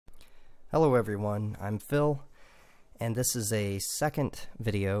Hello everyone, I'm Phil, and this is a second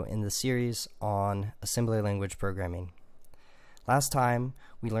video in the series on assembly language programming. Last time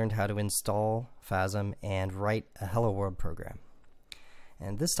we learned how to install Fasm and write a Hello World program.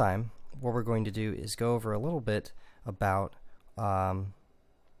 And this time what we're going to do is go over a little bit about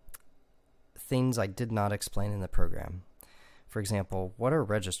things I did not explain in the program. For example, what are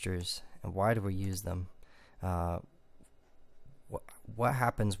registers and why do we use them? What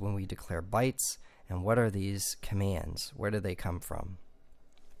happens when we declare bytes, and what are these commands? Where do they come from?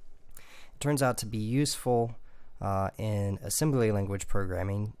 It turns out to be useful in assembly language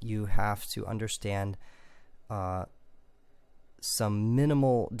programming. You have to understand some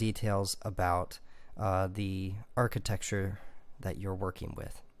minimal details about the architecture that you're working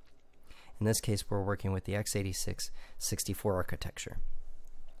with. In this case, we're working with the x86-64 architecture.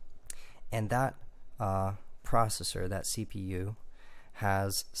 And that processor, that CPU,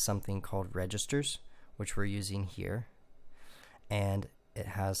 has something called registers, which we're using here, and it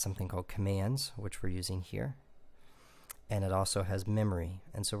has something called commands, which we're using here, and it also has memory.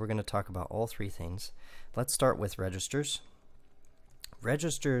 And so we're going to talk about all three things. Let's start with registers.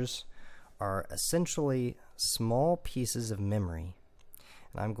 Registers are essentially small pieces of memory,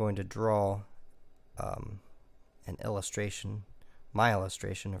 and I'm going to draw an illustration, my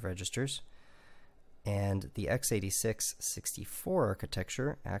illustration of registers. And the x86-64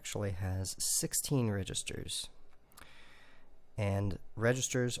 architecture actually has 16 registers. And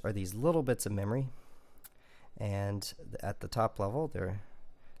registers are these little bits of memory, and at the top level they're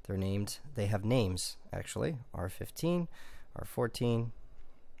named, they have names actually, R15, R14,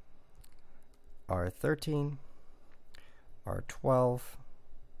 R13, R12,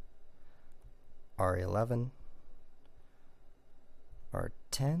 R11,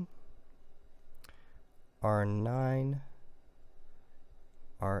 R10, R9,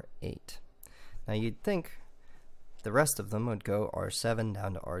 R8. Now you'd think the rest of them would go R7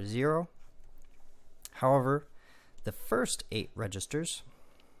 down to R0. However, the first 8 registers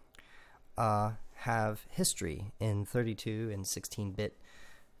have history in 32 and 16-bit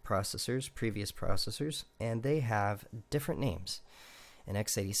processors, previous processors, and they have different names. In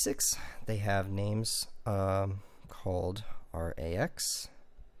x86, they have names called RAX,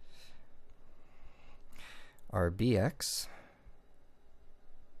 RBX,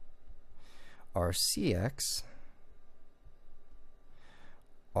 RCX,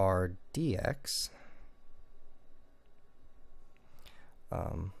 RDX,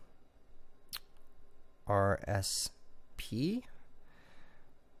 RSP,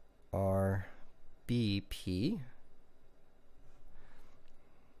 RBP,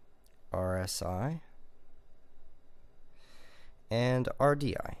 RSI, and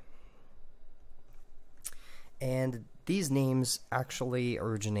RDI. And these names actually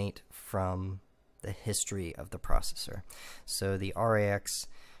originate from the history of the processor. So the RAX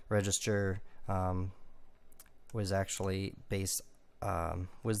register was actually based,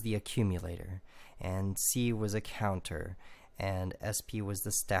 was the accumulator, and C was a counter, and SP was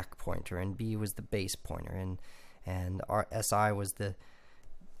the stack pointer, and B was the base pointer, and SI was the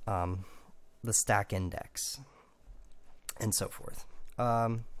stack index, and so forth.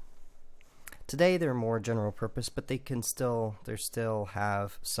 Today they're more general purpose, but they still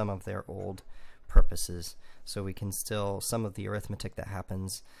have some of their old purposes. So we can still, some of the arithmetic that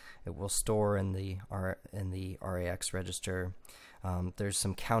happens, it will store in the RAX register. There's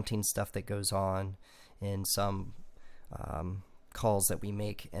some counting stuff that goes on in some calls that we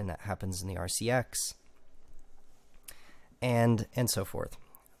make, and that happens in the RCX, and so forth.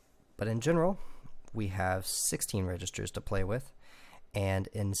 But in general, we have 16 registers to play with. And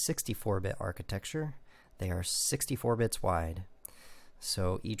in 64-bit architecture, they are 64 bits wide.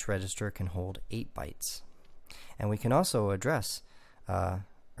 So each register can hold 8 bytes. And we can also address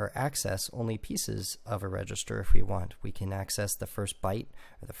or access only pieces of a register if we want. We can access the first byte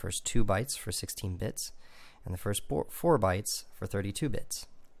or the first 2 bytes for 16 bits and the first 4 bytes for 32 bits.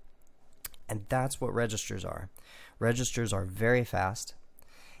 And that's what registers are. Registers are very fast,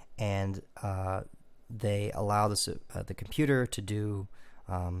 and they allow the computer to do,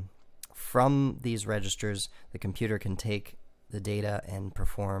 from these registers, the computer can take the data and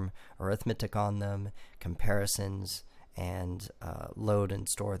perform arithmetic on them, comparisons, and load and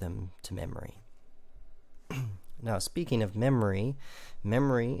store them to memory. Now, speaking of memory,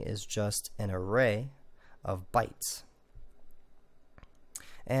 memory is just an array of bytes.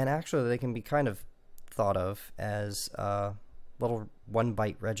 And actually, they can be kind of thought of as little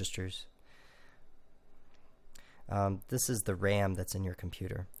 1-byte registers. This is the RAM that's in your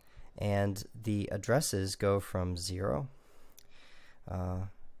computer, and the addresses go from 0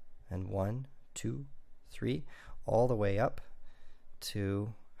 and 1, 2, 3, all the way up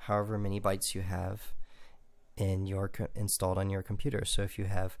to however many bytes you have in your installed on your computer. So if you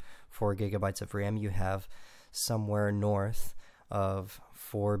have 4 gigabytes of RAM, you have somewhere north of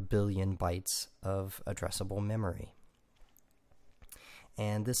 4 billion bytes of addressable memory.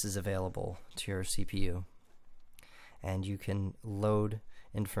 And this is available to your CPU. And you can load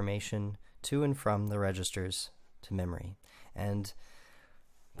information to and from the registers to memory. And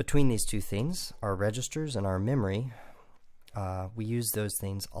between these two things, our registers and our memory, we use those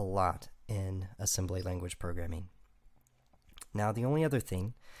things a lot in assembly language programming. Now, the only other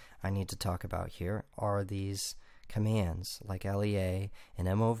thing I need to talk about here are these commands like LEA and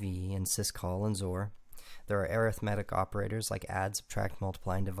MOV and syscall and XOR. There are arithmetic operators like add, subtract,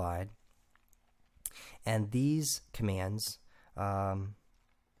 multiply, and divide. And these commands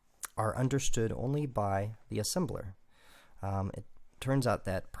are understood only by the assembler. It turns out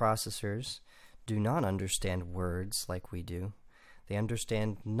that processors do not understand words like we do. They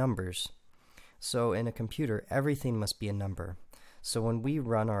understand numbers. So in a computer, everything must be a number. So when we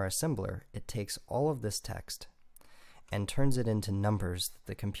run our assembler, it takes all of this text and turns it into numbers that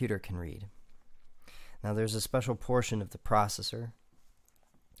the computer can read. Now there's a special portion of the processor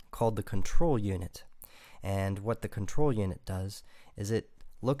called the control unit. And what the control unit does is it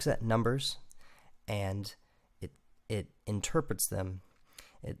looks at numbers and it interprets them.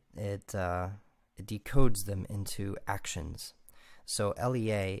 It decodes them into actions. So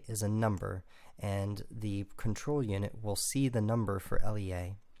LEA is a number, and the control unit will see the number for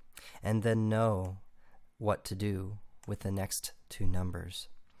LEA and then know what to do with the next two numbers.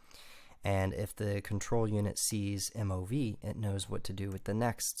 And if the control unit sees MOV, it knows what to do with the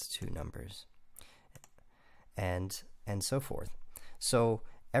next two numbers, and so forth. So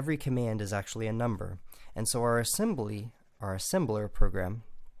every command is actually a number. And so our assembler program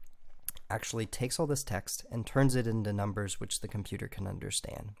actually takes all this text and turns it into numbers which the computer can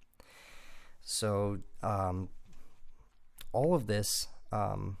understand. So all of this,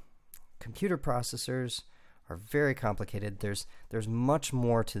 computer processors are very complicated. There's much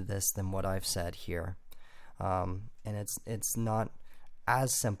more to this than what I've said here, and it's not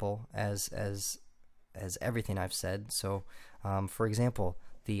as simple as everything I've said. So for example,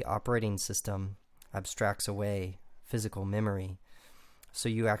 the operating system abstracts away physical memory, so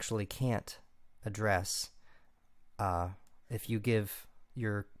you actually can't address, if you give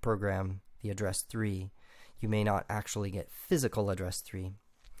your program the address 3, you may not actually get physical address 3.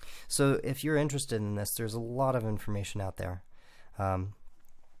 So if you're interested in this, there's a lot of information out there,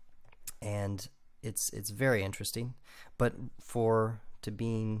 and it's very interesting. But to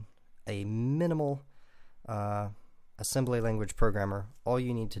being a minimal assembly language programmer, all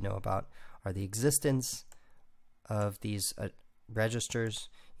you need to know about are the existence of these registers.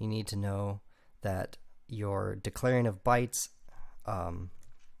 You need to know that your declaring of bytes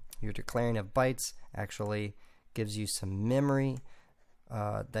actually gives you some memory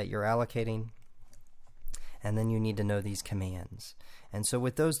that you're allocating, and then you need to know these commands. And so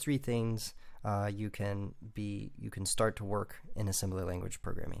with those three things, you can start to work in assembly language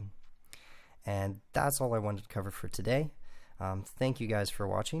programming. And that's all I wanted to cover for today. Thank you guys for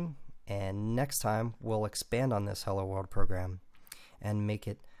watching, and next time we'll expand on this Hello World program and make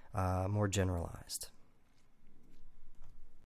it more generalized.